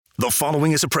The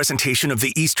following is a presentation of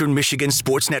the Eastern Michigan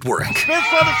Sports Network. Spins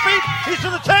on his feet. He's to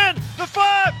the 10, the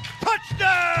 5. Touchdown!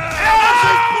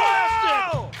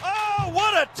 Oh,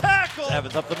 what a tackle!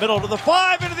 Evans up the middle to the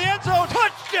 5, into the end zone.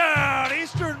 Touchdown,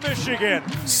 Eastern Michigan!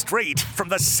 Straight from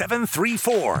the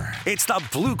 734. It's the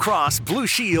Blue Cross Blue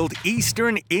Shield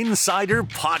Eastern Insider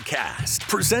Podcast.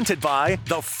 Presented by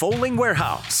the Fowling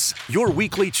Warehouse. Your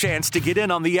weekly chance to get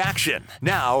in on the action.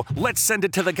 Now, let's send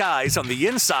it to the guys on the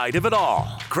inside of it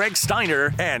all. Greg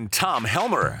Steiner and Tom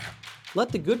Helmer. Let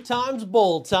the good times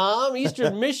bowl, Tom.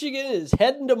 Eastern Michigan is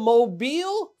heading to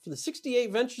Mobile for the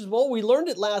 68 Ventures Bowl. We learned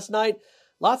it last night.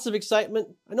 Lots of excitement.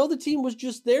 I know the team was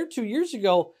just there 2 years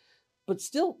ago, but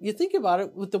still, you think about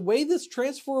it, with the way this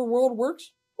transfer world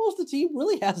works, most of the team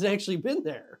really hasn't actually been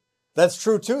there. That's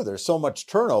true, too. There's so much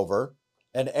turnover,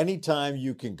 and anytime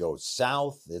you can go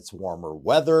south, it's warmer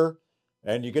weather,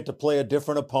 and you get to play a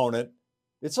different opponent,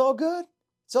 it's all good.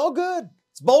 It's all good.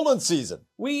 It's bowling season.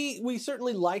 We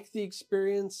certainly liked the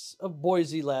experience of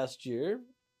Boise last year.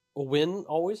 A win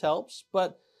always helps,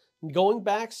 but going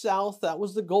back south, that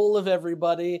was the goal of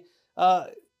everybody.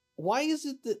 Why is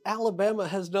it that Alabama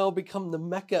has now become the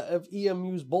mecca of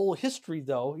EMU's bowl history,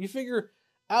 though? You figure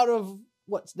out of,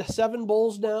 the 7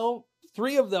 bowls now,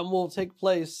 3 of them will take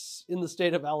place in the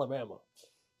state of Alabama.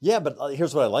 Yeah, but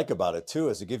here's what I like about it, too,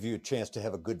 is it gives you a chance to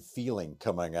have a good feeling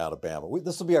coming out of Bama.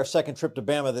 This will be our second trip to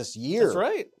Bama this year. That's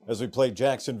right. As we played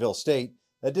Jacksonville State.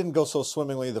 That didn't go so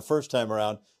swimmingly the first time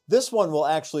around. This one will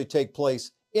actually take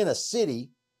place in a city.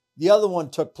 The other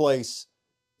one took place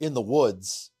in the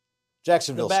woods.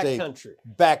 Jacksonville State.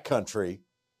 Backcountry.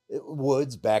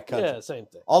 Woods, backcountry. Yeah, same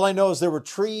thing. All I know is there were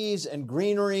trees and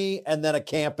greenery and then a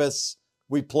campus.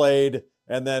 We played,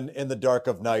 and then in the dark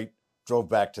of night, drove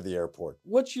back to the airport.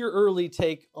 What's your early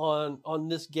take on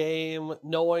this game,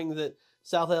 knowing that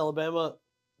South Alabama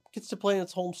gets to play in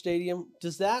its home stadium?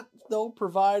 Does that, though,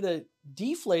 provide a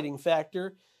deflating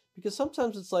factor? Because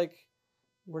sometimes it's like,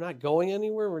 we're not going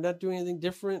anywhere. We're not doing anything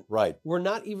different. Right. We're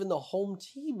not even the home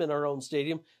team in our own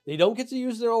stadium. They don't get to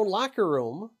use their own locker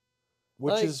room.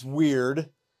 Which is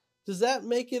weird. Does that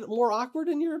make it more awkward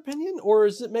in your opinion? Or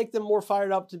does it make them more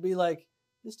fired up to be like,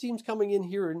 this team's coming in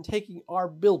here and taking our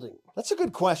building? That's a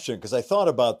good question, because I thought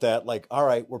about that. Like, all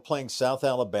right, we're playing South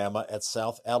Alabama at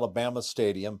South Alabama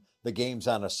Stadium. The game's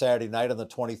on a Saturday night on the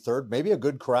 23rd. Maybe a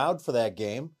good crowd for that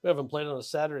game. We haven't played on a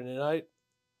Saturday night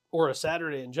or a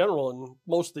Saturday in general in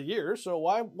most of the year. So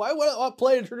why would I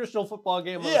play a traditional football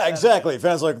game on a Saturday? Exactly.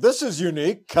 Fans are like, this is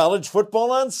unique. College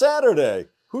football on Saturday.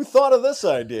 Who thought of this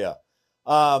idea?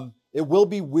 It will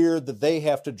be weird that they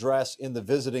have to dress in the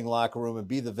visiting locker room and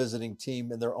be the visiting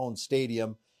team in their own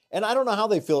stadium. And I don't know how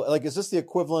they feel. Like, is this the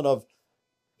equivalent of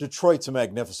Detroit's a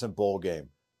magnificent bowl game?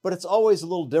 But it's always a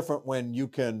little different when you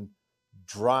can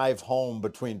drive home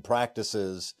between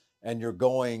practices and you're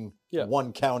going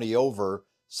one county over.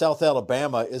 South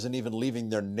Alabama isn't even leaving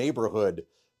their neighborhood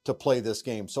to play this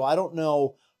game. So I don't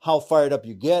know how fired up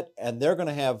you get. And they're going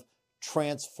to have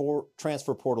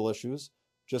transfer portal issues,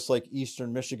 just like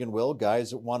Eastern Michigan will,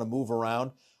 guys that want to move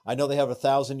around. I know they have a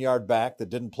 1,000-yard back that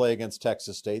didn't play against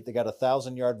Texas State. They got a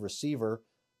 1,000-yard receiver.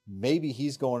 Maybe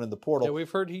he's going in the portal. Yeah, we've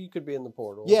heard he could be in the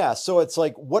portal. Yeah, so it's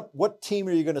like, what team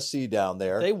are you going to see down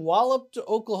there? They walloped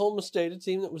Oklahoma State, a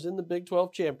team that was in the Big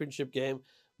 12 championship game,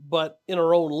 but in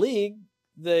our own league,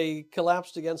 they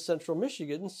collapsed against Central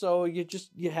Michigan. So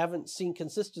you haven't seen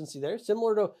consistency there,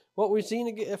 similar to what we've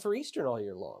seen for Eastern all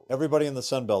year long. Everybody in the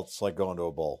Sun Belt's like going to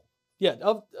a bowl. Yeah,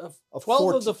 of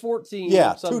 12 of the 14.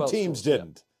 Yeah, Sun 2 Belt teams schools,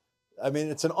 didn't. I mean,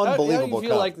 it's an unbelievable. How do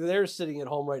you feel like they're sitting at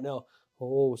home right now?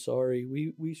 Oh, sorry,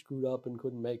 we screwed up and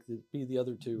couldn't be the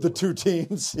other 2. The 2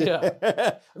 teams. Yeah.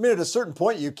 I mean, at a certain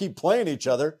point, you keep playing each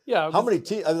other. Yeah. How many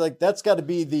teams? I mean, like, that's got to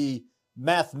be the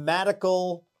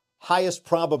mathematical highest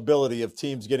probability of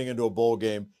teams getting into a bowl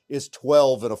game is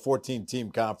 12 in a 14-team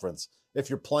conference if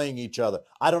you're playing each other.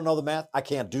 I don't know the math. I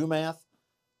can't do math.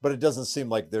 But it doesn't seem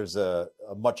like there's a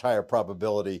much higher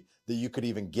probability that you could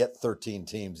even get 13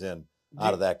 teams in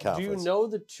out of that conference. Do you know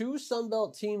the 2 Sun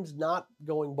Belt teams not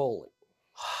going bowling?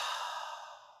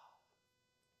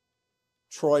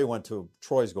 Troy's going to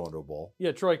a bowl.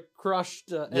 Yeah, Troy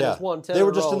crushed and has won 10 They were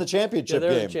in a just row. in the championship they're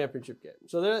game. in the championship game.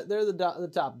 So they're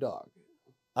the top dog.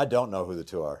 I don't know who the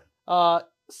 2 are.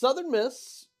 Southern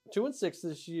Miss, 2-6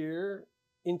 this year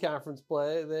in conference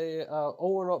play. They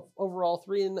overall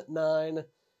 3-9.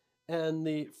 And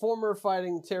the former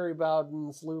Fighting Terry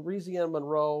Bowden's Louisiana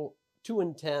Monroe,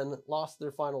 2-10, lost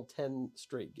their final 10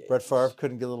 straight games. Brett Favre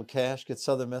couldn't get a little cash, get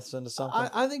Southern Miss into something?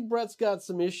 I think Brett's got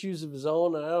some issues of his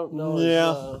own, and I don't know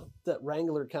if that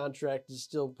Wrangler contract is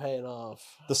still paying off.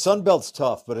 The Sun Belt's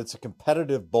tough, but it's a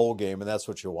competitive bowl game, and that's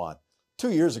what you want.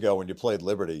 2 years ago when you played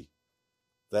Liberty,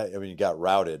 you got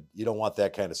routed. You don't want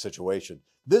that kind of situation.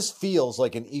 This feels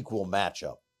like an equal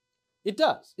matchup. It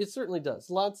does. It certainly does.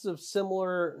 Lots of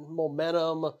similar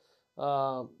momentum.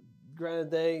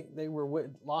 Granted, they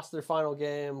lost their final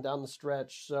game down the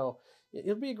stretch, so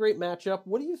it'll be a great matchup.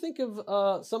 What do you think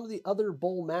of some of the other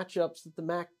bowl matchups that the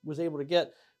MAC was able to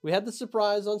get? We had the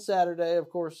surprise on Saturday, of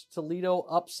course, Toledo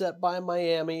upset by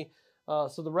Miami.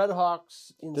 So the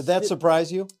Redhawks... Did that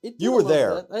surprise you? You were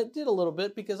there. It did a little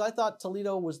bit because I thought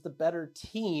Toledo was the better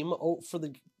team for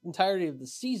the entirety of the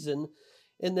season.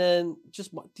 And then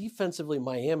just defensively,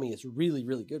 Miami is really,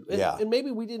 really good. And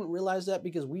maybe we didn't realize that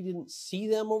because we didn't see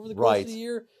them over the course of the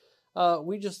year.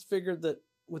 We just figured that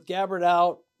with Gabbard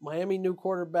out, Miami new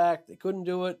quarterback, they couldn't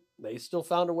do it. They still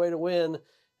found a way to win.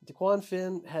 DeQuan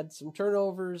Finn had some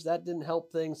turnovers. That didn't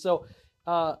help things. So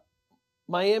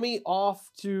Miami off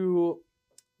to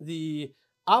the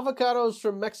Avocados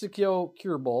from Mexico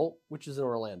Cure Bowl, which is in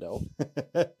Orlando.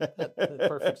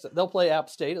 Perfect. They'll play App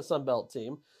State, a Sun Belt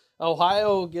team.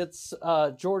 Ohio gets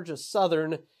Georgia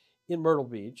Southern in Myrtle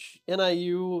Beach.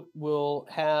 NIU will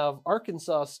have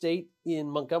Arkansas State in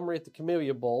Montgomery at the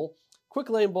Camellia Bowl. Quick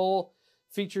Lane Bowl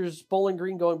features Bowling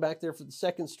Green going back there for the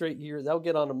second straight year. They'll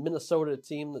get on a Minnesota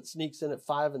team that sneaks in at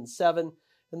 5-7.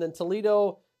 And then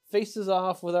Toledo faces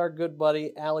off with our good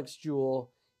buddy Alex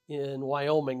Jewell in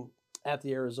Wyoming at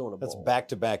the Arizona Bowl. That's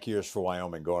back-to-back years for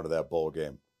Wyoming going to that bowl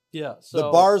game. Yeah. So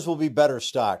the bars will be better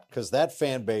stocked because that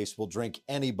fan base will drink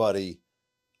anybody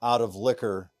out of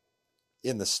liquor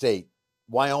in the state.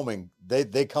 Wyoming,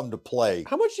 they come to play.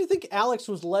 How much do you think Alex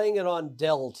was laying it on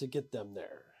Dell to get them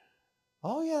there?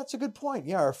 Oh, yeah, that's a good point.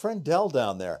 Yeah, our friend Dell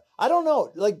down there. I don't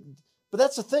know. But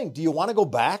that's the thing. Do you want to go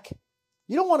back?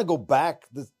 You don't want to go back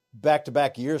the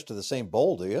back-to-back years to the same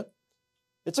bowl, do you?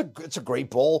 It's a great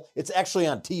bowl. It's actually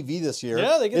on TV this year.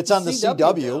 Yeah, it's on the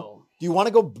CW. Do you want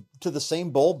to go to the same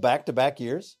bowl back-to-back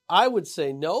years? I would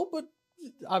say no, but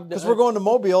because we're going to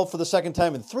Mobile for the second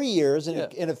time in 3 years, and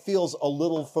it feels a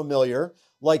little familiar.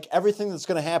 Like everything that's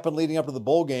going to happen leading up to the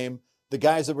bowl game, the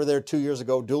guys that were there 2 years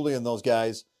ago, Dooley and those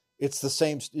guys, it's the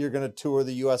same. You're going to tour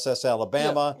the USS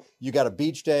Alabama. Yeah. You got a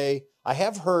beach day. I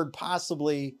have heard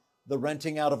possibly the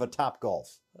renting out of a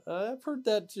Topgolf. I've heard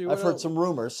that too. I've heard some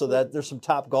rumors so that there's some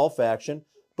Topgolf action.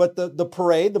 But the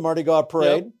parade, the Mardi Gras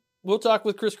parade. Yep. We'll talk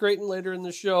with Chris Creighton later in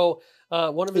the show.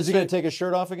 Is he going to take his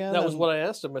shirt off again? That was what I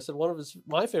asked him. I said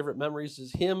my favorite memories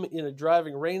is him in a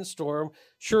driving rainstorm,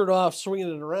 shirt off,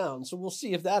 swinging it around. So we'll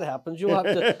see if that happens. You'll have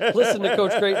to listen to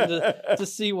Coach Creighton to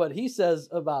see what he says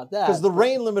about that. Because the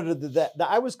rain limited that.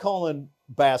 I was calling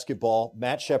basketball.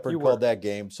 Matt Shepard called that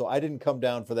game, so I didn't come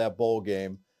down for that bowl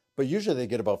game. But usually they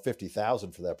get about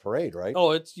 50,000 for that parade, right?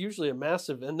 Oh, it's usually a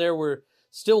massive. And there were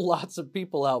still lots of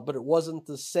people out, but it wasn't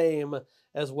the same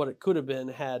as what it could have been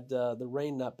had the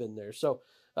rain not been there. So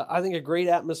I think a great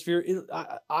atmosphere.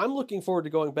 I'm looking forward to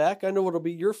going back. I know it'll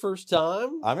be your first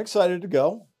time. I'm excited to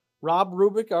go. Rob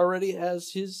Rubik already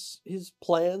has his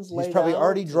plans laid out. He's probably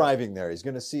already driving there. He's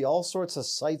going to see all sorts of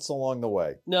sights along the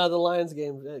way. No, the Lions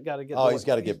game got to get. Oh, he's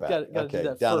got to get back. Gotta okay, do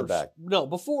that down first. and back. No,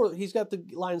 before he's got the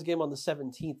Lions game on the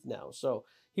 17th now, so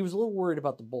he was a little worried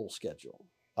about the bowl schedule.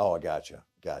 Oh, I gotcha.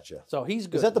 So he's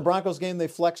good. Is that the Broncos game they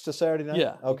flexed to Saturday night?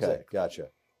 Yeah. Okay, exactly. Gotcha.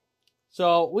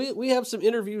 So we have some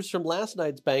interviews from last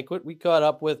night's banquet. We caught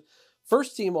up with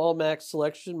first-team All-MAC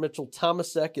selection Mitchel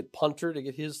Tomasek at punter to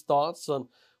get his thoughts on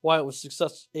why it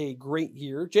was a great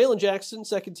year. Jaylon Jackson,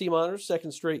 second-team honors,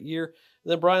 second straight year.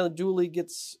 And then Brian Dooley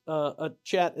gets a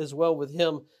chat as well with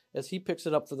him as he picks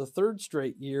it up for the third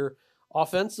straight year.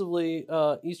 Offensively,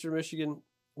 Eastern Michigan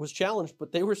was challenged,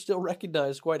 but they were still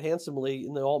recognized quite handsomely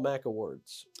in the All-MAC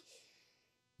awards.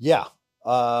 Yeah.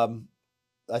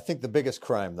 I think the biggest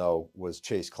crime, though, was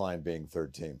Chase Klein being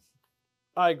third team.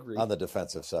 I agree. On the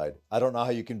defensive side. I don't know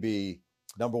how you can be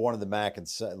number one in the MAC and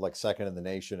second in the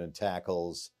nation in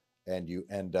tackles, and you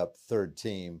end up third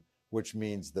team, which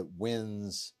means that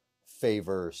wins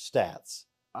favor stats.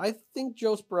 I think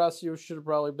Joe Sparacio should have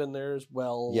probably been there as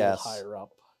well. Yes. Higher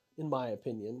up, in my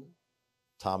opinion.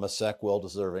 Tomasek,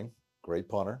 well-deserving. Great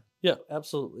punter. Yeah,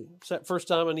 absolutely. First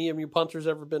time an EMU punter's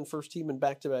ever been first team in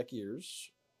back-to-back years.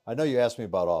 I know you asked me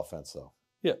about offense, though.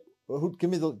 Yeah. Well,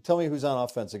 tell me who's on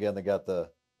offense again. They got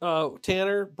the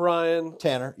Tanner, Brian.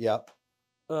 Tanner, yeah.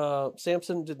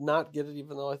 Sampson did not get it,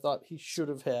 even though I thought he should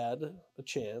have had a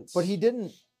chance. But he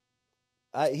didn't.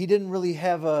 He didn't really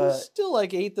have a. He's still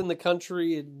like eighth in the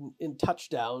country in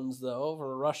touchdowns, though,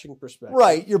 from a rushing perspective.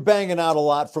 Right, you're banging out a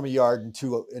lot from a yard and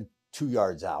 2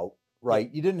 yards out. Right,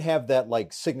 you didn't have that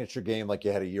like signature game like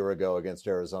you had a year ago against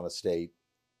Arizona State,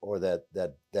 or that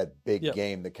big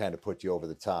game that kind of put you over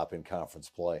the top in conference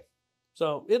play.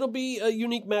 So it'll be a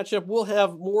unique matchup. We'll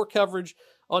have more coverage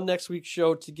on next week's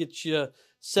show to get you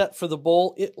set for the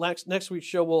bowl. Next week's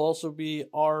show will also be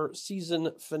our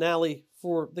season finale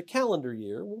for the calendar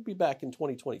year. We'll be back in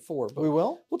 2024. But we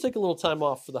will? We'll take a little time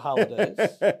off for the holidays.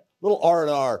 Little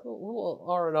R&R. A little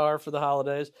R&R for the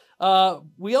holidays.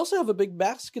 We also have a big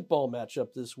basketball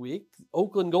matchup this week.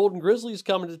 Oakland Golden Grizzlies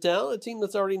coming to town, a team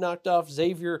that's already knocked off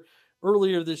Xavier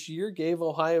earlier this year, gave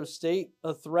Ohio State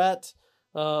a threat,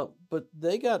 but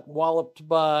they got walloped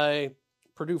by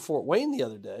Purdue Fort Wayne the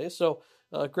other day. So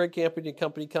Greg Camping and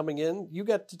company coming in. You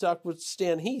got to talk with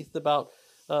Stan Heath about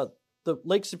the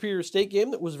Lake Superior State game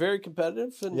that was very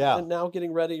competitive and now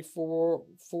getting ready for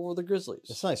the Grizzlies.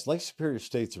 It's nice. Lake Superior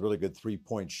State's a really good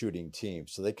three-point shooting team,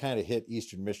 so they kind of hit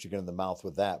Eastern Michigan in the mouth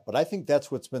with that. But I think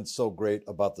that's what's been so great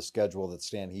about the schedule that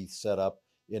Stan Heath set up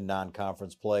in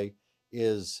non-conference play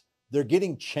is they're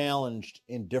getting challenged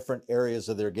in different areas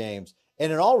of their games.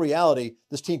 And in all reality,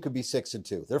 this team could be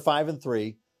 6-2. They're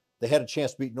 5-3. They had a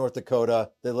chance to beat North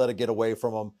Dakota. They let it get away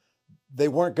from them. They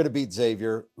weren't going to beat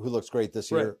Xavier, who looks great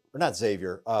this year. Or not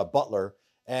Xavier, Butler.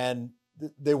 And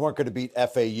they weren't going to beat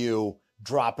FAU,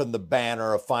 dropping the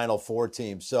banner of Final Four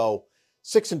team. So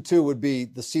 6-2 would be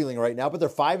the ceiling right now. But they're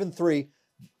 5-3.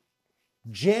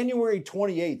 January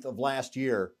 28th of last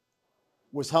year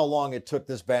was how long it took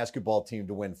this basketball team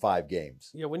to win 5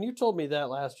 games. Yeah, when you told me that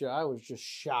last year, I was just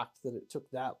shocked that it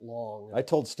took that long. I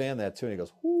told Stan that too, and he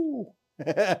goes, whoo.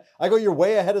 I go, you're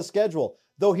way ahead of schedule,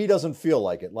 though he doesn't feel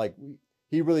like it. Like,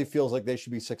 he really feels like they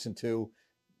should be 6-2. You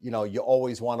know, you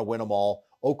always want to win them all.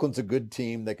 Oakland's a good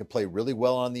team. They can play really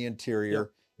well on the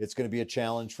interior. Yeah. It's going to be a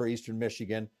challenge for Eastern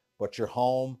Michigan, but you're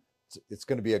home. It's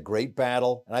going to be a great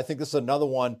battle. And I think this is another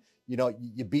one. You know,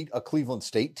 you beat a Cleveland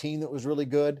State team that was really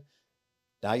good.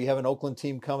 Now you have an Oakland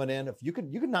team coming in. If you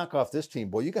can knock off this team,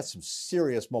 boy, you got some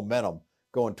serious momentum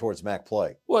going towards MAC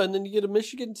play. Well, and then you get a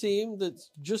Michigan team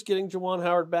that's just getting Juwan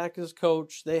Howard back as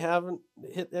coach. They haven't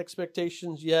hit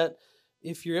expectations yet.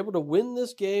 If you're able to win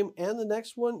this game and the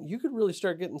next one, you could really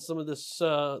start getting some of this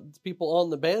people on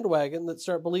the bandwagon that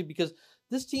start believing, because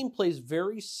this team plays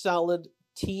very solid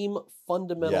team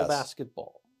fundamental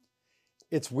basketball.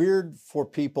 It's weird for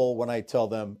people when I tell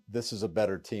them this is a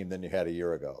better team than you had a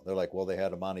year ago. They're like, well, they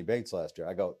had Amani Bates last year.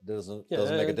 I go, doesn't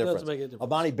make a difference.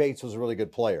 Amani Bates was a really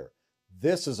good player.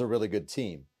 This is a really good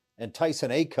team. And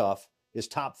Tyson Acuff is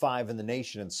top 5 in the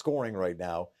nation in scoring right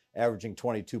now, averaging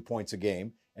 22 points a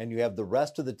game. And you have the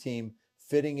rest of the team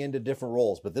fitting into different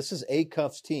roles. But this is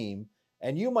Acuff's team,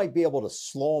 and you might be able to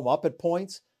slow him up at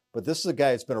points, but this is a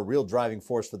guy that's been a real driving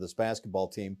force for this basketball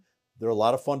team. They're a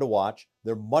lot of fun to watch.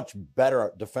 They're much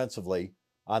better defensively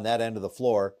on that end of the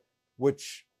floor,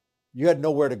 which you had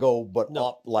nowhere to go but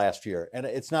up last year. And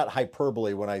it's not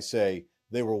hyperbole when I say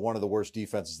they were one of the worst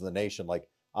defenses in the nation. Like,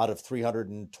 out of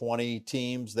 320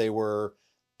 teams, they were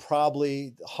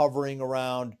probably hovering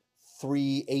around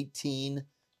 318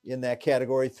 in that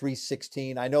category,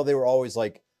 316. I know they were always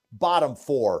like bottom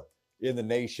 4 in the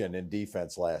nation in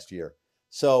defense last year.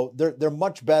 So they're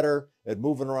much better at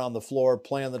moving around the floor,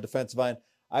 playing the defensive end.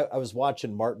 I was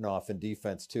watching Martinoff in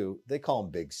defense too. They call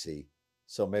him Big C.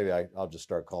 So maybe I'll just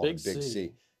start calling him Big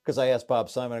C. Because I asked Bob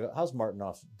Simon, I go, how's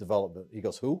Martinoff's development? He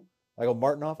goes, who? I go,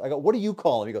 Martinoff? I go, what do you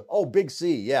call him? He goes, oh, Big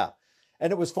C, yeah.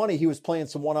 And it was funny. He was playing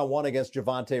some one-on-one against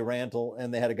Javante Randall,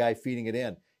 and they had a guy feeding it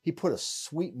in. He put a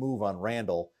sweet move on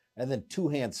Randall, and then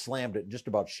two-hand slammed it and just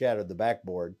about shattered the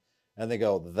backboard. And they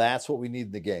go, that's what we need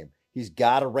in the game. He's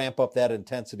got to ramp up that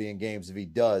intensity in games. If he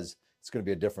does, it's going to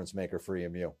be a difference maker for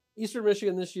EMU. Eastern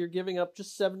Michigan this year giving up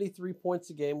just 73 points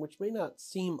a game, which may not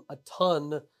seem a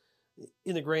ton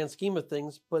in the grand scheme of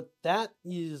things, but that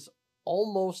is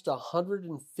almost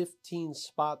 115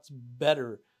 spots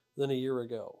better than a year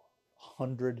ago.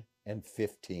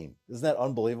 115. Isn't that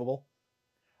unbelievable?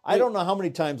 I don't know how many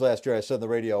times last year I said on the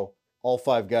radio, all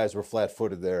 5 guys were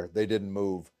flat-footed there. They didn't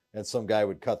move, and some guy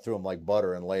would cut through them like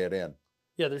butter and lay it in.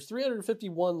 Yeah, there's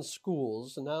 351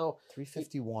 schools, and now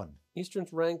 351.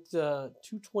 Eastern's ranked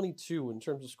 222 in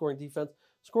terms of scoring defense.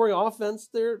 Scoring offense,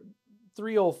 they're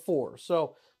 304.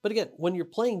 So, but again, when you're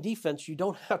playing defense, you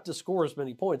don't have to score as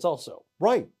many points also.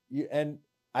 Right. And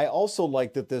I also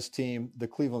like that this team, the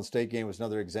Cleveland State game was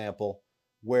another example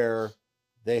where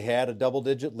they had a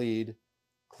double-digit lead.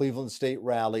 Cleveland State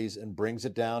rallies and brings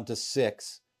it down to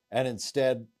 6. And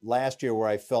instead, last year where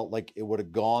I felt like it would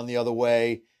have gone the other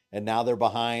way, and now they're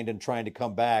behind and trying to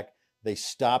come back, they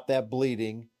stopped that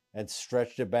bleeding and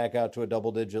stretched it back out to a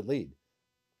double-digit lead.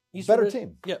 Better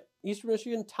team. Yeah. Eastern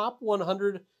Michigan, top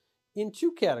 100 in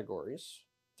 2 categories.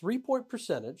 3-point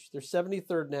percentage. They're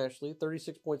 73rd nationally,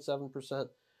 36.7%.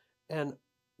 And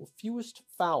fewest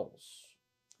fouls.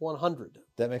 100.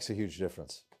 That makes a huge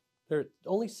difference. There are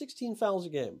only 16 fouls a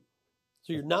game.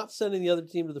 So you're not sending the other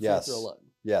team to the free throw line.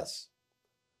 Yes.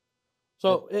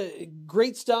 So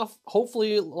great stuff.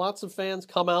 Hopefully lots of fans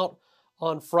come out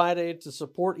on Friday to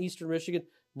support Eastern Michigan.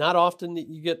 Not often that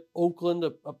you get Oakland,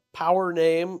 a power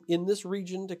name in this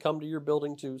region, to come to your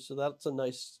building too. So that's a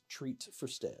nice treat for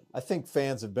Stan. I think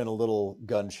fans have been a little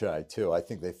gun shy too. I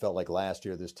think they felt like last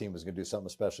year this team was going to do something,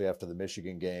 especially after the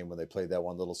Michigan game when they played that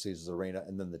one Little Caesars Arena,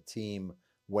 and then the team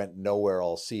went nowhere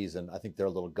all season. I think they're a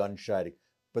little gun shy.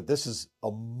 But this is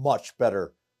a much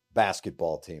better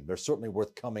basketball team. They're certainly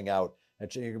worth coming out,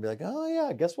 and you're going to be like, oh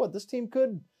yeah, guess what? This team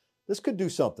could do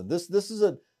something. This is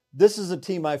a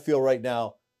team I feel right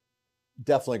now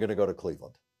definitely going to go to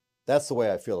Cleveland. That's the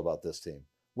way I feel about this team.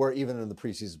 Where even in the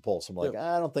preseason polls, I'm like,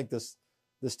 I don't think this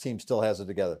team still has it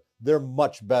together. They're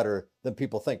much better than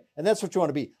people think. And that's what you want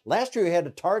to be. Last year you had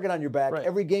a target on your back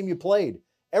every game you played,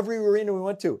 every arena we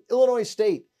went to. Illinois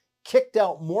State kicked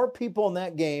out more people in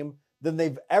that game than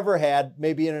they've ever had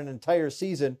maybe in an entire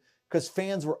season because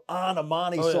fans were on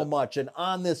Amani so much and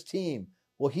on this team.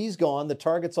 Well, he's gone. The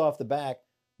target's off the back.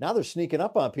 Now they're sneaking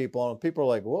up on people, and people are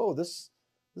like, whoa, this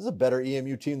is a better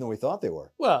EMU team than we thought they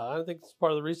were. Well, I think it's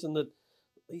part of the reason that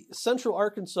Central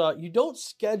Arkansas, you don't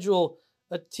schedule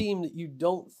a team that you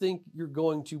don't think you're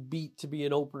going to beat to be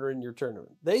an opener in your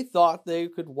tournament. They thought they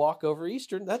could walk over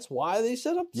Eastern. That's why they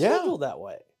set up the schedule that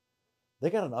way. They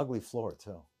got an ugly floor,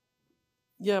 too.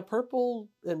 Yeah, purple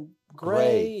and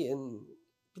gray.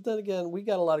 But then again, we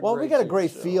got a lot of gray. Well, we got a gray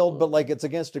field, but like it's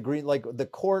against a green, like the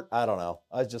court, I don't know.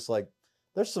 I was just like,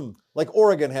 there's some, like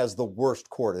Oregon has the worst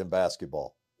court in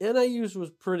basketball. NIU's was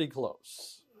pretty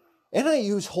close.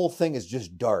 NIU's whole thing is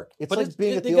just dark. It's like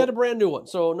being at they got a brand new one,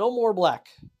 so no more black.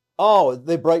 Oh,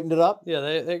 they brightened it up? Yeah,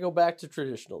 they go back to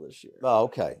traditional this year. Oh,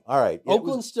 okay. All right.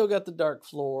 Oakland's still got the dark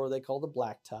floor. They call the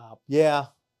blacktop. Yeah.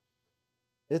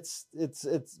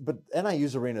 But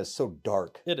NIU's arena is so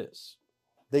dark. It is.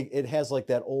 It has like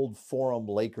that old Forum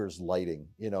Lakers lighting.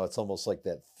 You know, it's almost like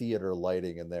that theater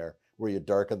lighting in there where you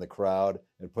darken the crowd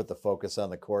and put the focus on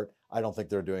the court. I don't think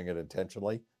they're doing it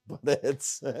intentionally, but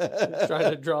it's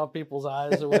trying to draw people's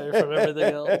eyes away from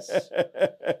everything else.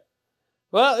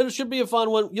 Well, it should be a fun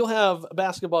one. You'll have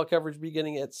basketball coverage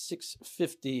beginning at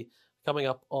 6:50 coming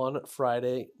up on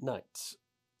Friday night.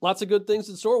 Lots of good things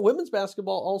in store. Women's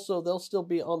basketball also, they'll still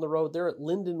be on the road. They're at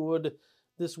Lindenwood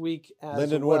this week as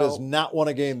Lindenwood has not won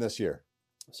a game this year.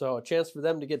 So a chance for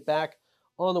them to get back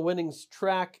on the winnings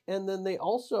track. And then they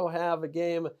also have a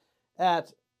game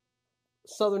at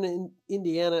Southern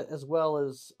Indiana as well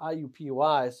as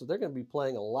IUPUI. So they're going to be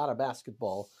playing a lot of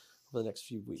basketball over the next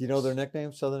few weeks. Do you know their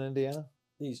nickname, Southern Indiana?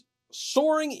 These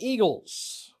Soaring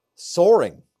Eagles.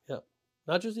 Soaring? Yeah.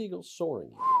 Not just Eagles, Soaring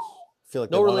Eagles. I feel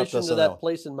like no relation to that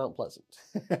place in Mount Pleasant.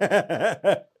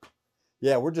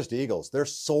 Yeah, we're just Eagles. They're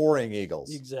soaring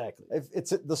Eagles. Exactly.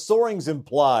 The soaring's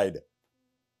implied.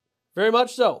 Very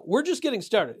much so. We're just getting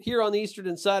started here on the Eastern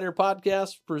Insider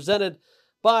Podcast, presented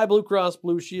by Blue Cross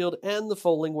Blue Shield and the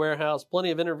Fowling Warehouse.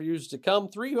 Plenty of interviews to come.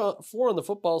 3-4 on the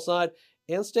football side,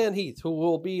 and Stan Heath, who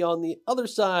will be on the other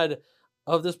side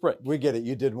of this break. We get it.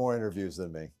 You did more interviews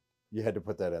than me. You had to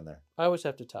put that in there. I always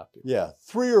have to top you. Yeah,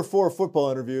 3 or 4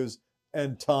 football interviews.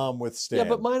 And Tom with Stan. Yeah,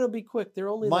 but mine will be quick. They're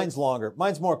only Mine's longer.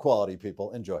 Mine's more quality,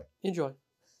 people. Enjoy.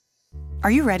 Are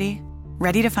you ready?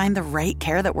 Ready to find the right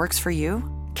care that works for you?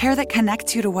 Care that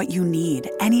connects you to what you need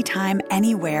anytime,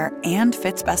 anywhere, and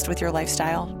fits best with your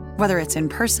lifestyle. Whether it's in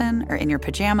person or in your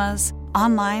pajamas,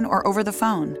 online or over the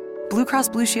phone, Blue Cross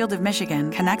Blue Shield of Michigan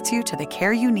connects you to the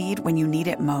care you need when you need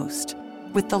it most.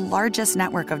 With the largest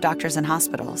network of doctors and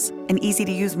hospitals, an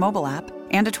easy-to-use mobile app,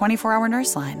 and a 24-hour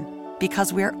nurse line.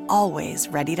 Because we're always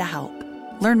ready to help.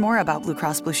 Learn more about Blue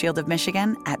Cross Blue Shield of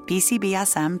Michigan at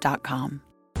bcbsm.com.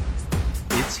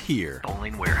 It's here.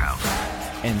 Fowling Warehouse.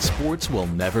 And sports will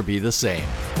never be the same.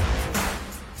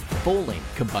 Fowling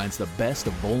combines the best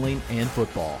of bowling and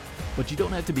football, but you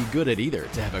don't have to be good at either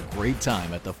to have a great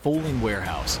time at the Fowling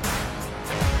Warehouse.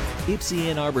 Ypsi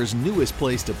Ann Arbor's newest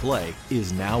place to play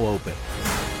is now open.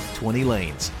 20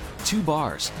 lanes, 2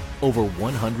 bars, over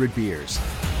 100 beers.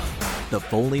 The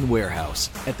Fowling Warehouse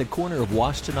at the corner of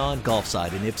Washtenaw and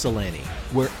Gulfside in Ypsilanti,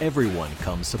 where everyone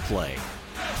comes to play.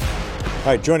 All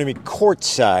right, joining me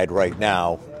courtside right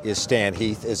now is Stan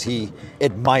Heath as he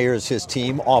admires his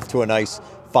team off to a nice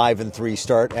 5-3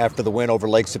 start after the win over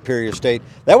Lake Superior State.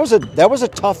 That was a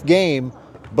tough game,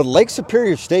 but Lake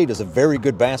Superior State is a very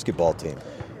good basketball team.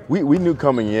 We knew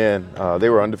coming in they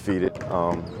were undefeated.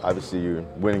 Obviously, you're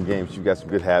winning games. You've got some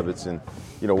good habits, and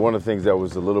one of the things that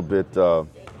was a little bit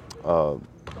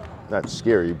not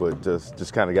scary, but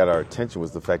just kind of got our attention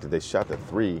was the fact that they shot the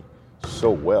 3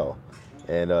 so well.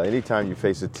 And anytime you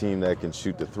face a team that can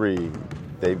shoot the three,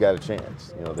 they've got a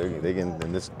chance. You know, they can,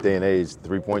 in this day and age,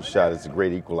 three-point shot is a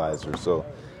great equalizer. So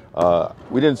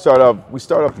we started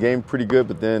off the game pretty good,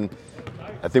 but then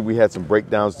I think we had some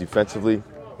breakdowns defensively,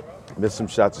 missed some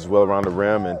shots as well around the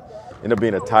rim, and ended up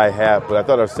being a tie half. But I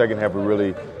thought our second half would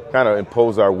really kind of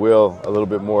impose our will a little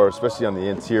bit more, especially on the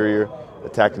interior,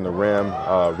 attacking the rim,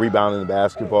 rebounding the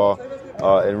basketball,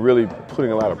 and really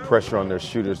putting a lot of pressure on their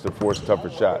shooters to force tougher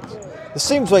shots. This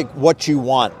seems like what you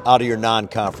want out of your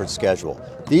non-conference schedule.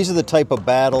 These are the type of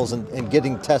battles and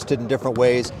getting tested in different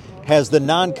ways. Has the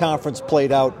non-conference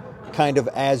played out kind of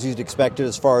as you'd expected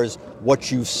as far as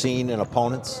what you've seen in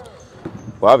opponents?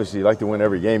 Well, obviously, you like to win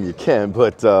every game you can,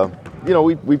 but,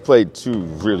 we played two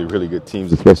really, really good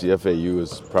teams, especially FAU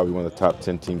is probably one of the top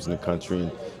 10 teams in the country,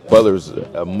 and Butler's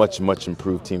a much, much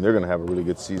improved team. They're going to have a really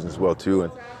good season as well, too.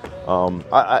 And,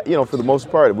 for the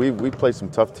most part, we played some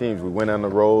tough teams. We went on the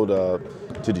road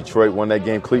to Detroit, won that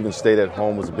game. Cleveland State at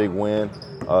home was a big win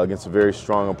against a very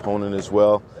strong opponent as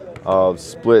well.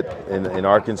 Split in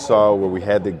Arkansas where we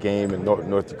had the game in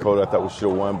North Dakota. I thought we should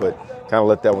have won, but kind of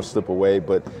let that one slip away.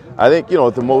 But I think,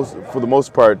 for the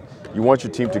most part, you want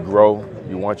your team to grow.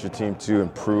 You want your team to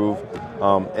improve.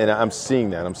 And I'm seeing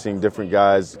that. I'm seeing different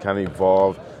guys kind of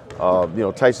evolve.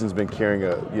 Tyson's been carrying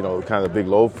kind of a big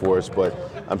load for us, but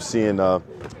I'm seeing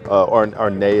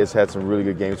Arne has had some really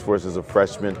good games for us as a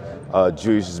freshman.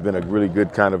 Julius has been a really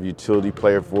good kind of utility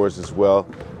player for us as well.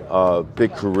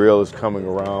 Big Kirill is coming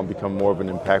around, become more of an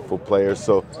impactful player.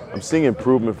 So I'm seeing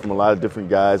improvement from a lot of different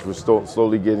guys. We're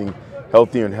slowly getting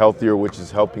healthier and healthier, which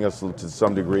is helping us to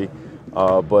some degree.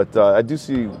 But I do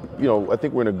see, I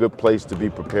think we're in a good place to be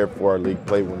prepared for our league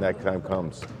play when that time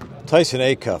comes. Tyson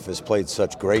Acuff has played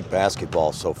such great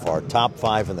basketball so far, top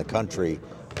 5 in the country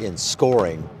in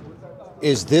scoring.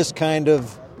 Is this kind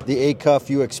of the Acuff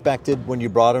you expected when you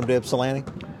brought him to Ypsilanti?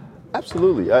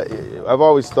 Absolutely. I've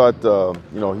always thought,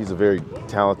 he's a very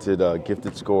talented,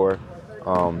 gifted scorer.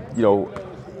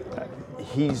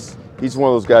 He's one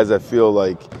of those guys I feel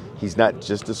like he's not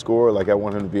just a scorer. Like, I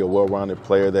want him to be a well-rounded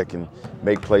player that can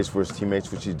make plays for his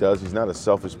teammates, which he does. He's not a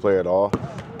selfish player at all.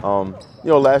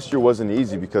 Last year wasn't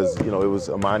easy because, it was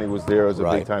Amani was there as a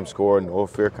big-time scorer, and Noah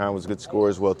Faircon was a good scorer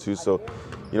as well, too. So,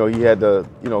 he had to,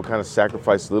 kind of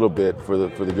sacrifice a little bit for the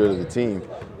good of the team.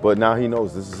 But now he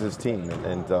knows this is his team.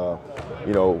 And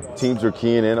teams are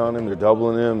keying in on him. They're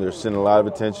doubling him. They're sending a lot of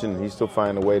attention. And he's still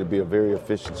finding a way to be a very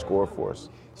efficient scorer for us.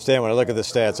 Stan, when I look at the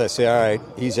stats, I say, all right,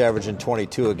 he's averaging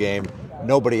 22 a game.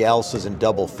 Nobody else is in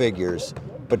double figures.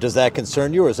 But does that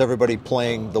concern you, or is everybody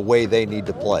playing the way they need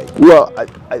to play? Well,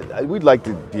 we'd like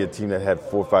to be a team that had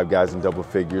 4 or 5 guys in double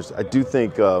figures. I do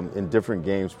think in different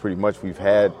games, pretty much, we've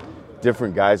had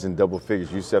different guys in double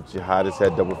figures. Yusef Jihad has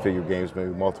had double-figure games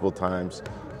maybe multiple times.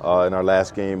 In our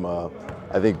last game,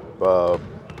 I think our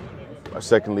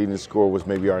second leading scorer was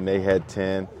maybe Arne had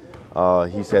 10.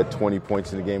 He's had 20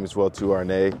 points in the game as well, too, Arne.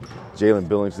 Jalen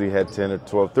Billingsley had 10 or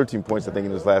 12, 13 points, I think,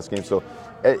 in his last game. So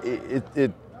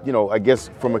I guess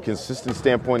from a consistent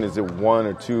standpoint, is it 1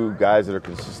 or 2 guys that are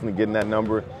consistently getting that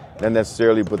number? Not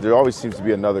necessarily, but there always seems to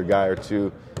be another guy or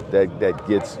two that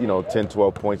gets, 10,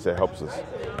 12 points that helps us.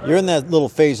 You're in that little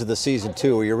phase of the season,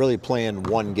 too, where you're really playing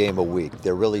one game a week.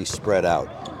 They're really spread out.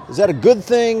 Is that a good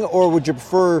thing, or would you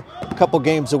prefer a couple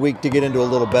games a week to get into a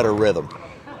little better rhythm?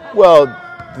 Well,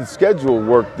 the schedule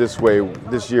worked this way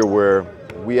this year where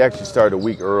we actually started a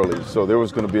week early, so there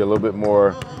was going to be a little bit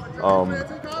more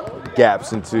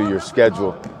gaps into your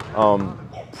schedule.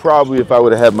 Probably if I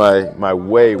would have had my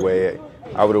way,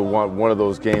 I would have wanted one of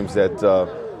those games that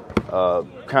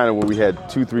kind of where we had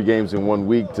 2-3 games in 1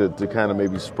 week to kind of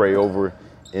maybe spray over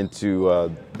into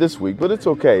this week. But it's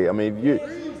okay. I mean,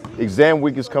 exam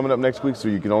week is coming up next week, so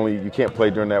you can't play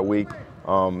during that week.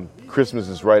 Christmas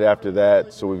is right after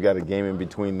that, so we've got a game in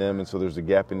between them, and so there's a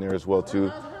gap in there as well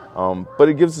too. But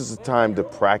it gives us a time to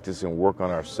practice and work on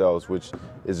ourselves, which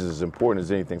is as important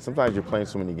as anything. Sometimes you're playing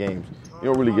so many games, you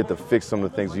don't really get to fix some of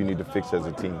the things you need to fix as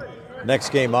a team. Next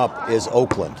game up is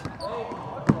Oakland.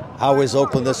 How is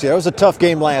Oakland this year? It was a tough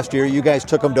game last year. You guys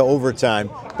took them to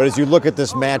overtime. But as you look at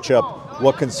this matchup,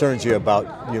 what concerns you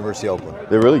about University of Oakland?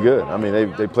 They're really good. I mean,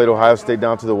 they played Ohio State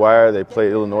down to the wire. They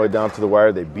played Illinois down to the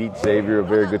wire. They beat Xavier, a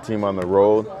very good team on the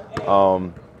road.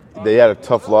 They had a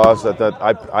tough loss. I thought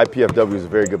IPFW is a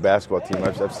very good basketball team.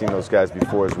 I've seen those guys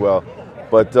before as well.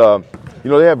 But,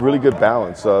 they have really good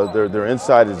balance. Their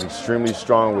inside is extremely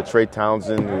strong with Trey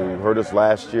Townsend, who hurt us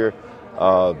last year.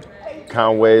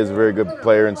 Conway is a very good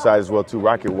player inside as well, too.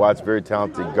 Rocket Watts, very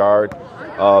talented guard.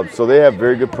 So they have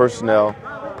very good personnel.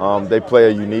 They play a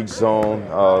unique zone.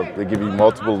 They give you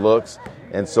multiple looks.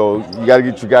 And so you got to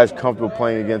get you guys comfortable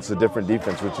playing against a different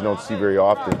defense, which you don't see very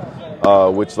often,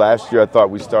 which last year I thought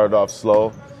we started off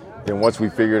slow. Then once we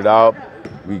figured it out,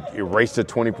 we erased a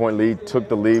 20-point lead, took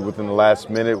the lead within the last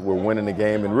minute. We're winning the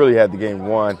game and really had the game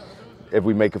won if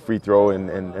we make a free throw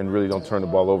and really don't turn the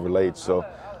ball over late. So,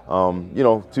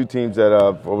 two teams that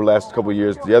over the last couple of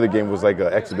years, the other game was like an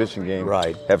exhibition game,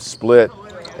 right, have split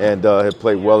and have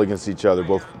played well against each other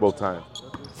both times.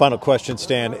 Final question,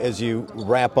 Stan, as you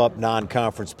wrap up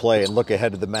non-conference play and look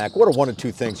ahead to the MAC, what are one or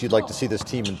two things you'd like to see this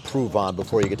team improve on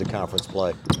before you get to conference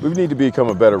play? We need to become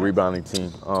a better rebounding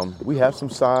team. We have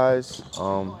some size.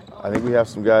 I think we have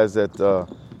some guys that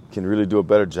can really do a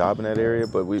better job in that area,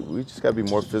 but we just got to be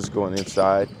more physical on the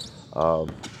inside,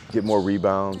 get more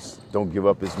rebounds, don't give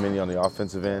up as many on the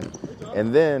offensive end.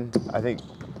 And then I think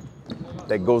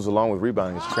that goes along with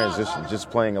rebounding is transition,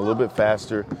 just playing a little bit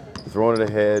faster, throwing it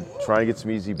ahead, trying to get some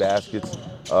easy baskets.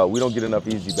 We don't get enough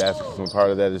easy baskets, and part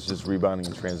of that is just rebounding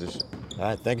and transition. All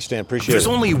right, thank you, Stan. Appreciate There's it.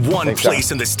 There's only one Thanks, place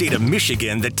Tom. in the state of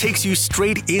Michigan that takes you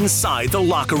straight inside the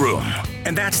locker room.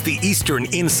 And that's the Eastern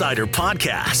Insider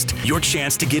Podcast. Your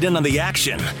chance to get in on the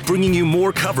action, bringing you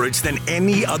more coverage than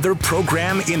any other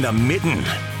program in the mitten.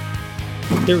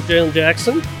 There with Jaylon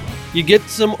Jackson. You get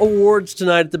some awards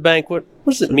tonight at the banquet.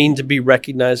 What does it mean to be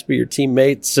recognized by your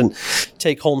teammates and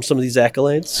take home some of these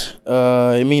accolades?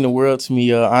 It means the world to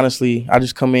me. Honestly, I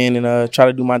just come in and try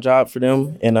to do my job for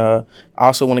them. And I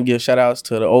also want to give shout-outs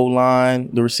to the O-line,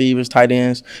 the receivers, tight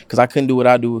ends, because I couldn't do what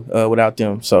I do without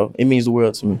them. So it means the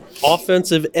world to me.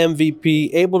 Offensive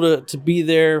MVP, able to be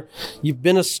there. You've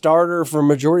been a starter for a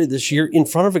majority of this year in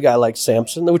front of a guy like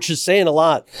Sampson, which is saying a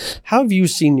lot. How have you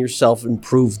seen yourself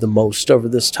improve the most over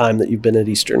this time that you've been at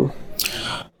Eastern?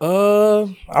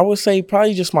 I would say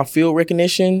probably just my field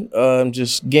recognition,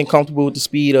 just getting comfortable with the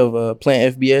speed of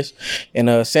playing FBS.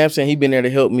 And Sampson, he been there to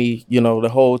help me, the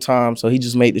whole time. So he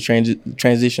just made the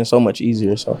transition so much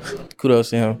easier. So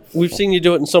kudos to him. We've seen you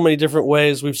do it in so many different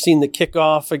ways. We've seen the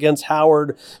kickoff against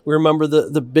Howard. We remember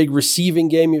the big receiving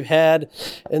game you've had.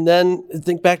 And then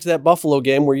think back to that Buffalo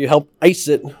game where you helped ice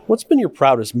it. What's been your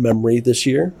proudest memory this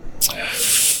year?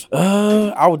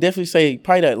 I would definitely say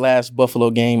probably that last Buffalo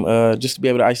game, just to be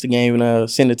able to ice the game and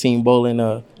send the team bowling.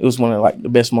 It was one of the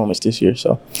best moments this year.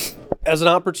 So, as an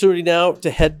opportunity now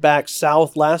to head back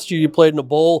south. Last year you played in a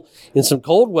bowl in some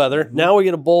cold weather. Now we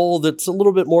get a bowl that's a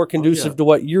little bit more conducive to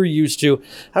what you're used to.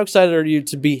 How excited are you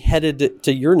to be headed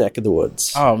to your neck of the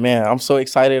woods? Oh man, I'm so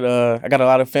excited. I got a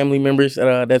lot of family members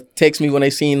that text me when they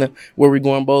seen where we're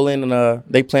going bowling, and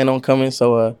they plan on coming.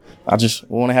 So I just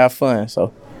want to have fun.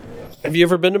 So. Have you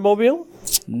ever been to Mobile?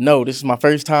 No, this is my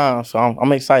first time, so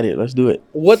I'm excited. Let's do it.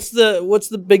 What's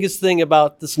the biggest thing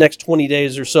about this next 20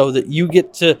 days or so that you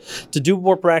get to do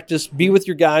more practice, be with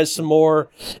your guys some more,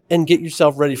 and get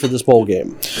yourself ready for this bowl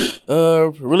game?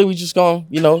 Really, we just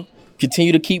gonna,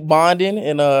 continue to keep bonding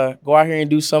and go out here and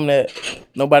do something that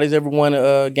nobody's ever won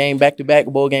a game back-to-back, a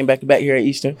bowl game back-to-back here at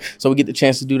Eastern. So we get the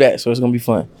chance to do that, so it's going to be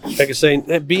fun. Like I say,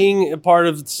 being a part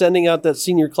of sending out that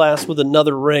senior class with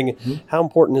another ring, how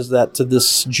important is that to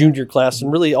this junior class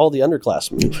and really all the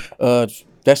underclassmen?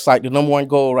 That's like the number one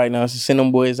goal right now is to send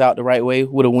them boys out the right way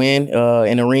with a win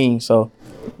and a ring. So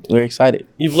we're excited.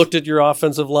 You've looked at your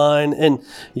offensive line, and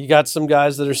you got some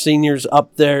guys that are seniors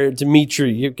up there.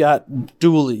 Dimitri, you've got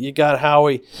Dooley, you got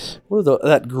Howie. What does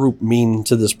that group mean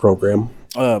to this program?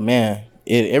 Man,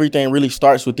 everything really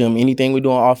starts with them. Anything we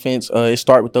do on offense, it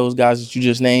starts with those guys that you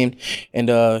just named. And,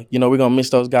 we're going to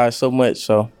miss those guys so much.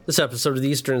 So this episode of the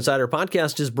Eastern Insider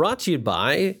Podcast is brought to you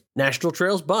by National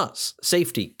Trails Bus.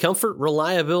 Safety, comfort,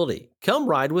 reliability. Come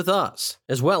ride with us.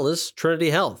 As well as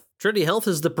Trinity Health. Trinity Health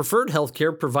is the preferred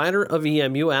healthcare provider of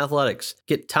EMU athletics.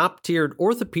 Get top-tiered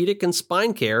orthopedic and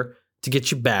spine care to get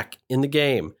you back in the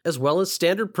game, as well as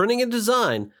Standard Printing and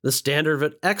Design, the standard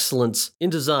of excellence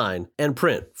in design and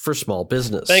print for small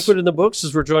business. Banquet in the books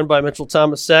as we're joined by Mitchel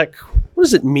Tomasek. What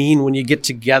does it mean when you get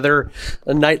together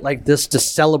a night like this to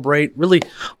celebrate really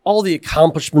all the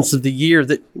accomplishments of the year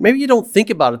that maybe you don't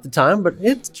think about at the time, but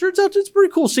it turns out it's a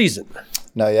pretty cool season?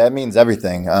 No, yeah, it means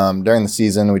everything. During the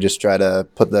season, we just try to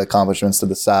put the accomplishments to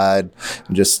the side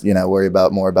and just, worry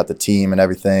more about the team and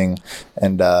everything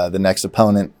and the next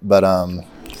opponent. But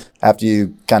after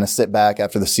you kind of sit back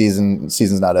after the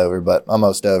season's not over, but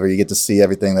almost over, you get to see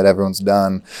everything that everyone's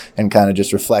done and kind of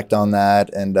just reflect on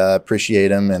that and appreciate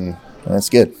them, and it's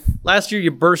good. Last year, you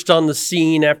burst on the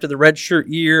scene after the redshirt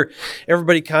year.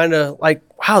 Everybody kind of like,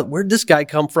 wow, where'd this guy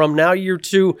come from? Now year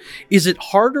two. Is it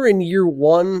harder in year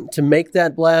one to make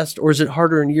that blast, or is it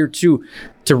harder in year two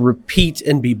to repeat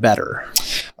and be better?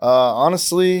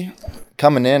 Honestly,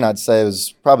 coming in, I'd say it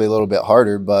was probably a little bit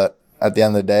harder, but at the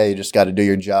end of the day, you just got to do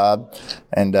your job.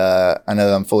 And I know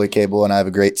that I'm fully capable, and I have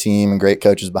a great team and great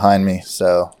coaches behind me.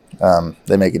 So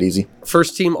they make it easy.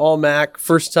 First team All-MAC,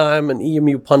 first time an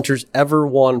EMU punter's ever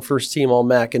won first team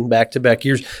All-MAC in back-to-back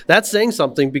years. That's saying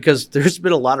something because there's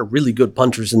been a lot of really good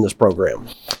punters in this program.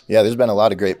 Yeah, there's been a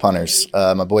lot of great punters.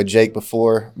 My boy Jake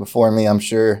before me, I'm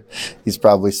sure he's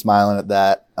probably smiling at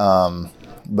that.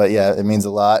 But yeah, it means a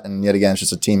lot. And yet again, it's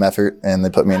just a team effort, and they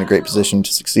put me in a great position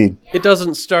to succeed. It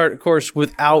doesn't start, of course,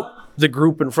 without the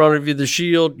group in front of you, the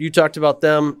Shield. You talked about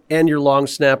them and your long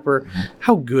snapper.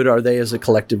 How good are they as a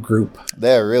collective group?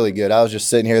 They're really good. I was just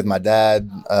sitting here with my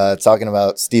dad talking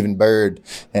about Stephen Bird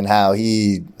and how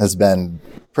he has been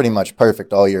pretty much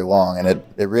perfect all year long, and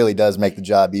it really does make the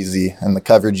job easy. And the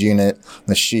coverage unit,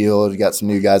 the Shield, you got some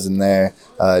new guys in there.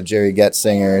 Jerry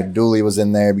Getzinger, Dooley was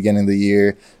in there beginning of the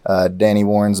year, Danny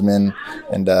Warnsman,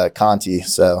 and Conti.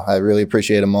 So I really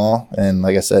appreciate them all, and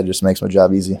like I said, it just makes my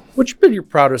job easy. What's been your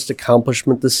proudest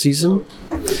accomplishment this season?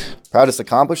 Proudest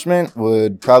accomplishment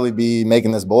would probably be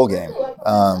making this bowl game.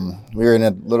 We were in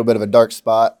a little bit of a dark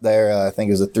spot there. I think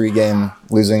it was a 3-game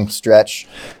losing stretch,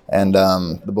 and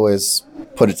the boys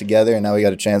put it together, and now we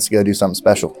got a chance to go do something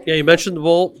special. Yeah, you mentioned the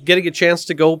bowl, getting a chance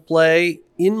to go play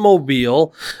in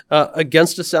Mobile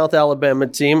against a South Alabama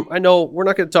team. I know we're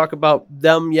not going to talk about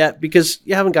them yet because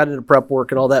you haven't gotten into prep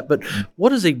work and all that, but what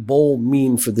does a bowl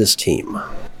mean for this team?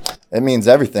 It means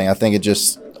everything. I think it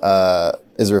just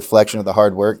is a reflection of the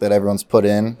hard work that everyone's put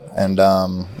in, and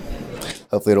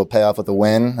hopefully it'll pay off with a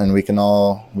win, and we can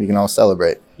all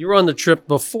celebrate. You were on the trip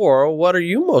before. What are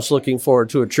you most looking forward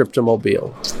to a trip to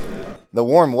Mobile? The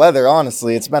warm weather,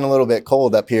 honestly. It's been a little bit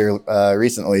cold up here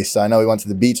recently, so I know we went to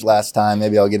the beach last time.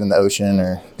 Maybe I'll get in the ocean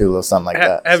or do a little something like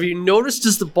that. Have you noticed,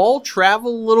 does the ball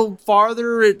travel a little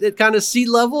farther at kind of sea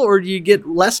level, or do you get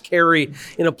less carry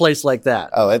in a place like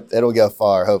that? Oh, it'll go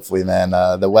far, hopefully, man.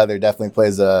 The weather definitely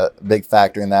plays a big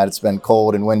factor in that. It's been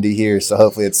cold and windy here, so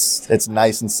hopefully it's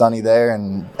nice and sunny there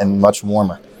and much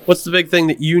warmer. What's the big thing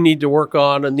that you need to work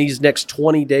on in these next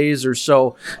 20 days or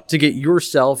so to get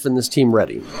yourself and this team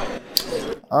ready?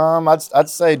 I'd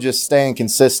say just staying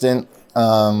consistent.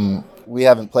 We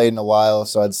haven't played in a while,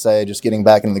 so I'd say just getting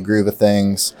back in the groove of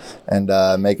things and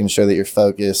making sure that you're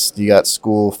focused. You got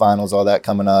school, finals, all that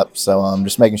coming up, so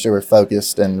just making sure we're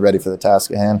focused and ready for the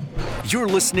task at hand. You're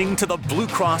listening to the Blue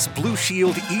Cross Blue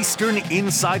Shield Eastern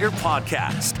Insider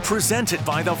Podcast, presented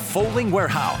by the Fowling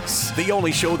Warehouse, the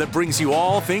only show that brings you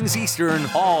all things Eastern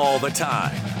all the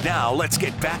time. Now let's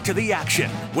get back to the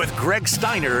action with Greg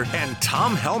Steiner and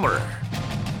Tom Helmer.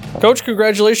 Coach,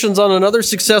 congratulations on another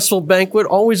successful banquet.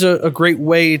 Always a great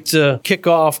way to kick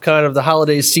off kind of the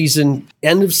holiday season,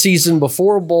 end of season,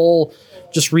 before a bowl,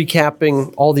 just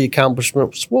recapping all the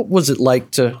accomplishments. What was it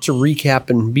like to recap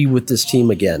and be with this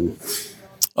team again?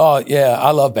 Oh, yeah,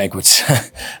 I love banquets.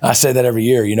 I say that every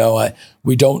year. You know,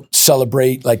 we don't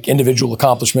celebrate like individual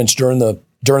accomplishments during the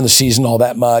season all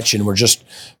that much, and we're just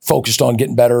focused on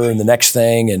getting better in the next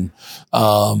thing. And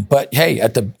but hey,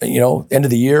 at the end of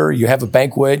the year, you have a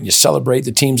banquet and you celebrate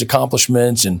the team's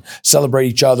accomplishments and celebrate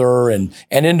each other and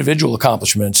individual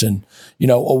accomplishments and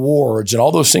awards, and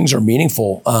all those things are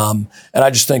meaningful. And I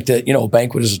just think that a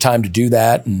banquet is a time to do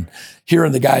that, and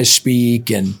hearing the guys speak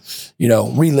and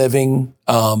reliving,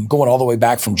 going all the way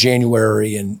back from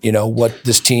January and what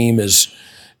this team is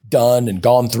done and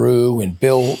gone through and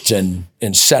built and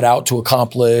set out to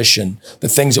accomplish, and the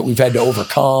things that we've had to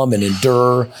overcome and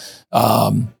endure.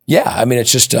 I mean,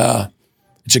 it's just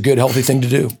it's a good, healthy thing to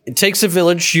do. It takes a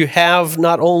village. You have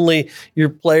not only your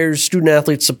players, student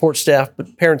athletes, support staff,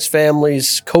 but parents,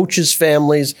 families, coaches,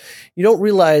 families. You don't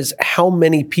realize how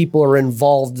many people are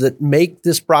involved that make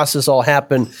this process all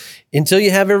happen until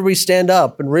you have everybody stand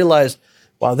up and realize,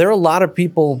 wow, there are a lot of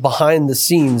people behind the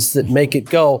scenes that make it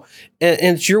go.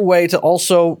 And it's your way to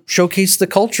also showcase the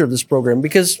culture of this program,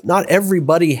 because not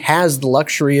everybody has the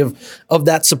luxury of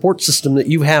that support system that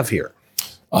you have here.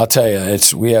 I'll tell you,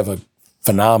 we have a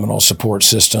phenomenal support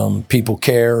system. People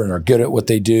care and are good at what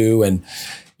they do. And,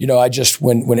 I just,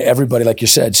 when everybody, like you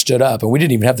said, stood up, and we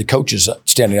didn't even have the coaches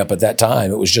standing up at that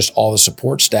time. It was just all the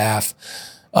support staff.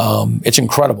 It's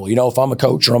incredible. If I'm a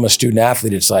coach or I'm a student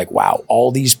athlete, it's like, wow,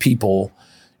 all these people,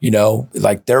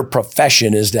 like their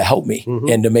profession is to help me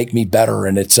and to make me better.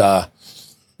 And it's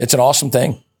an awesome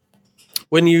thing.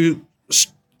 When you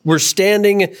were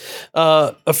standing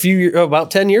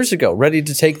about 10 years ago, ready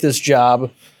to take this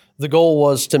job, the goal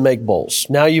was to make bowls.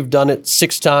 Now you've done it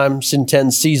 6 times in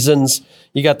 10 seasons.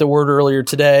 You got the word earlier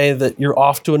today that you're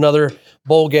off to another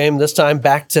bowl game, this time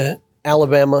back to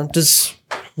Alabama.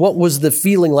 What was the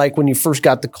feeling like when you first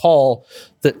got the call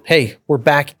that, hey, we're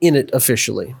back in it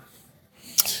officially?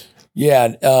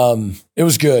 Yeah, it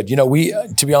was good.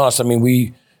 To be honest,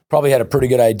 we probably had a pretty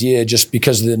good idea just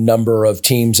because of the number of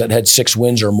teams that had 6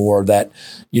 wins or more that,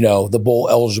 the bowl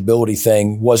eligibility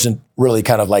thing wasn't really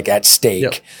kind of like at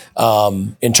stake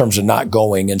in terms of not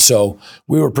going. And so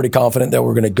we were pretty confident that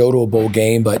we're going to go to a bowl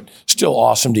game, but still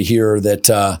awesome to hear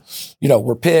that,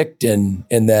 we're picked and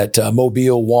that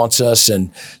Mobile wants us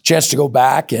and chance to go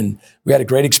back. And we had a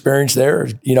great experience there,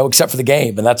 except for the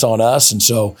game, and that's on us. And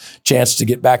so chance to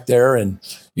get back there and,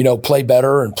 play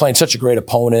better and playing such a great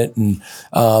opponent. And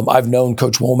I've known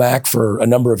Coach Womack for a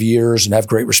number of years and have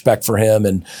great respect for him.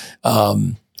 And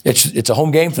it's a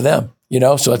home game for them,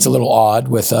 so it's a little odd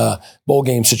with a bowl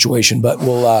game situation, but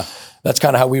that's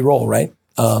kind of how we roll, right?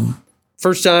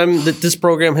 First time that this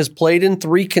program has played in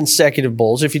 3 consecutive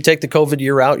bowls. If you take the COVID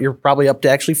year out, you're probably up to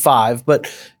actually 5,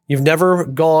 but you've never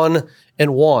gone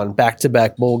and won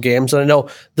back-to-back bowl games. And I know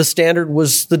the standard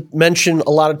was mentioned a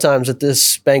lot of times at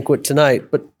this banquet tonight,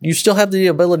 but you still have the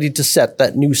ability to set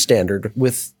that new standard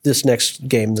with this next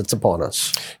game that's upon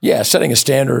us. Yeah, setting a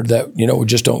standard that, we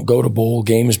just don't go to bowl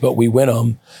games, but we win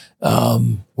them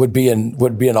would be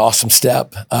an awesome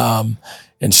step.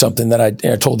 And something that I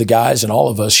told the guys and all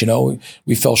of us,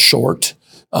 we fell short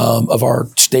of our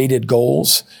stated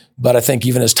goals. But I think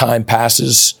even as time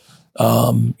passes,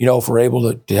 if we're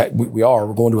able to,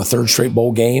 we're going to a 3rd straight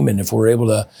bowl game. And if we're able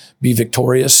to be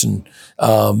victorious, and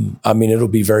it'll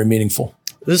be very meaningful.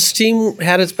 This team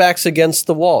had its backs against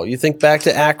the wall. You think back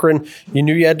to Akron, you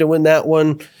knew you had to win that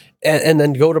one and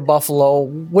then go to Buffalo.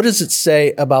 What does it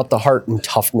say about the heart and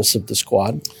toughness of the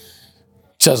squad?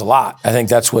 Says a lot. I think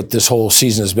that's what this whole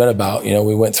season has been about.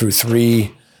 We went through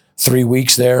three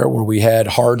weeks there where we had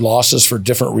hard losses for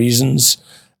different reasons.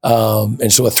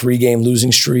 And so a 3-game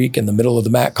losing streak in the middle of the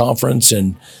MAC conference.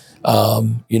 And,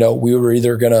 we were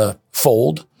either going to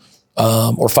fold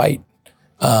or fight.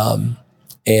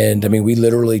 We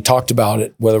literally talked about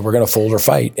it, whether we're going to fold or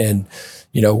fight. And,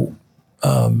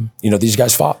 these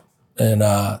guys fought and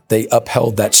they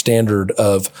upheld that standard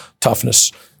of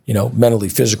toughness. Mentally,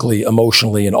 physically,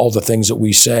 emotionally, and all the things that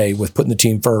we say with putting the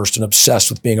team first and obsessed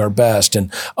with being our best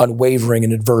and unwavering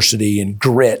in adversity and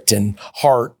grit and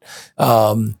heart.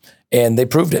 And they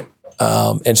proved it.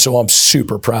 And so I'm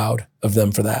super proud of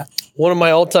them for that. One of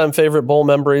my all-time favorite bowl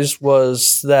memories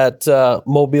was that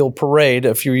Mobile parade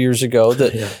a few years ago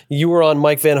that you were on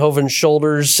Mike Van Hoven's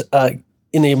shoulders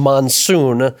in a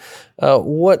monsoon.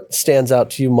 What stands out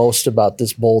to you most about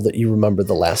this bowl that you remember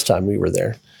the last time we were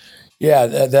there? Yeah,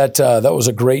 that was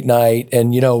a great night.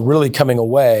 And, really coming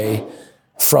away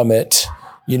from it,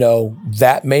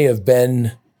 that may have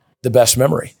been the best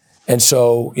memory. And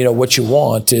so, what you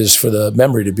want is for the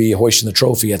memory to be hoisting the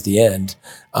trophy at the end.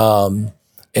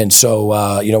 And so,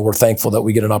 we're thankful that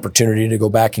we get an opportunity to go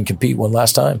back and compete one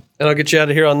last time. And I'll get you out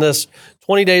of here on this.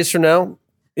 20 days from now,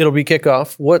 it'll be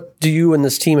kickoff. What do you and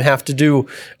this team have to do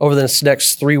over this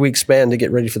next 3-week span to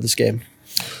get ready for this game?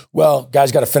 Well,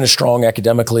 guys got to finish strong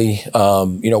academically.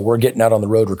 We're getting out on the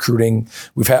road recruiting.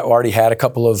 We've already had a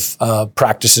couple of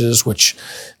practices, which,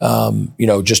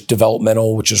 just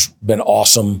developmental, which has been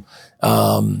awesome.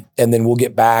 And then we'll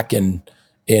get back and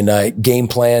game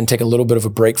plan, take a little bit of a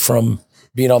break from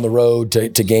being on the road to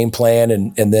game plan.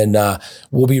 And then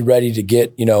we'll be ready to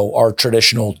get, our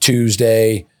traditional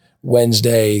Tuesday,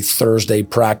 Wednesday, Thursday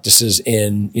practices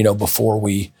in, before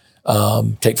we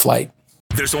take flight.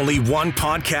 There's only one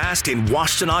podcast in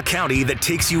Washtenaw County that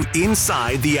takes you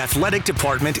inside the athletic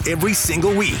department every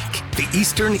single week. The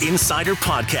Eastern Insider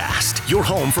Podcast, your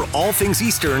home for all things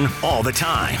Eastern all the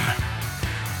time.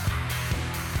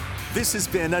 This has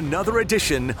been another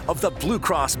edition of the Blue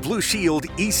Cross Blue Shield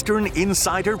Eastern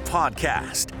Insider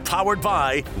Podcast, powered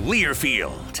by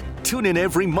Learfield. Tune in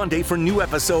every Monday for new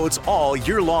episodes all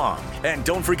year long. And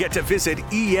don't forget to visit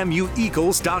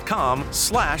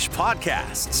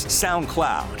emueagles.com/podcasts,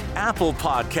 SoundCloud, Apple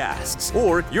Podcasts,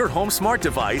 or your home smart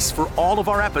device for all of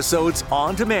our episodes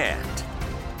on demand.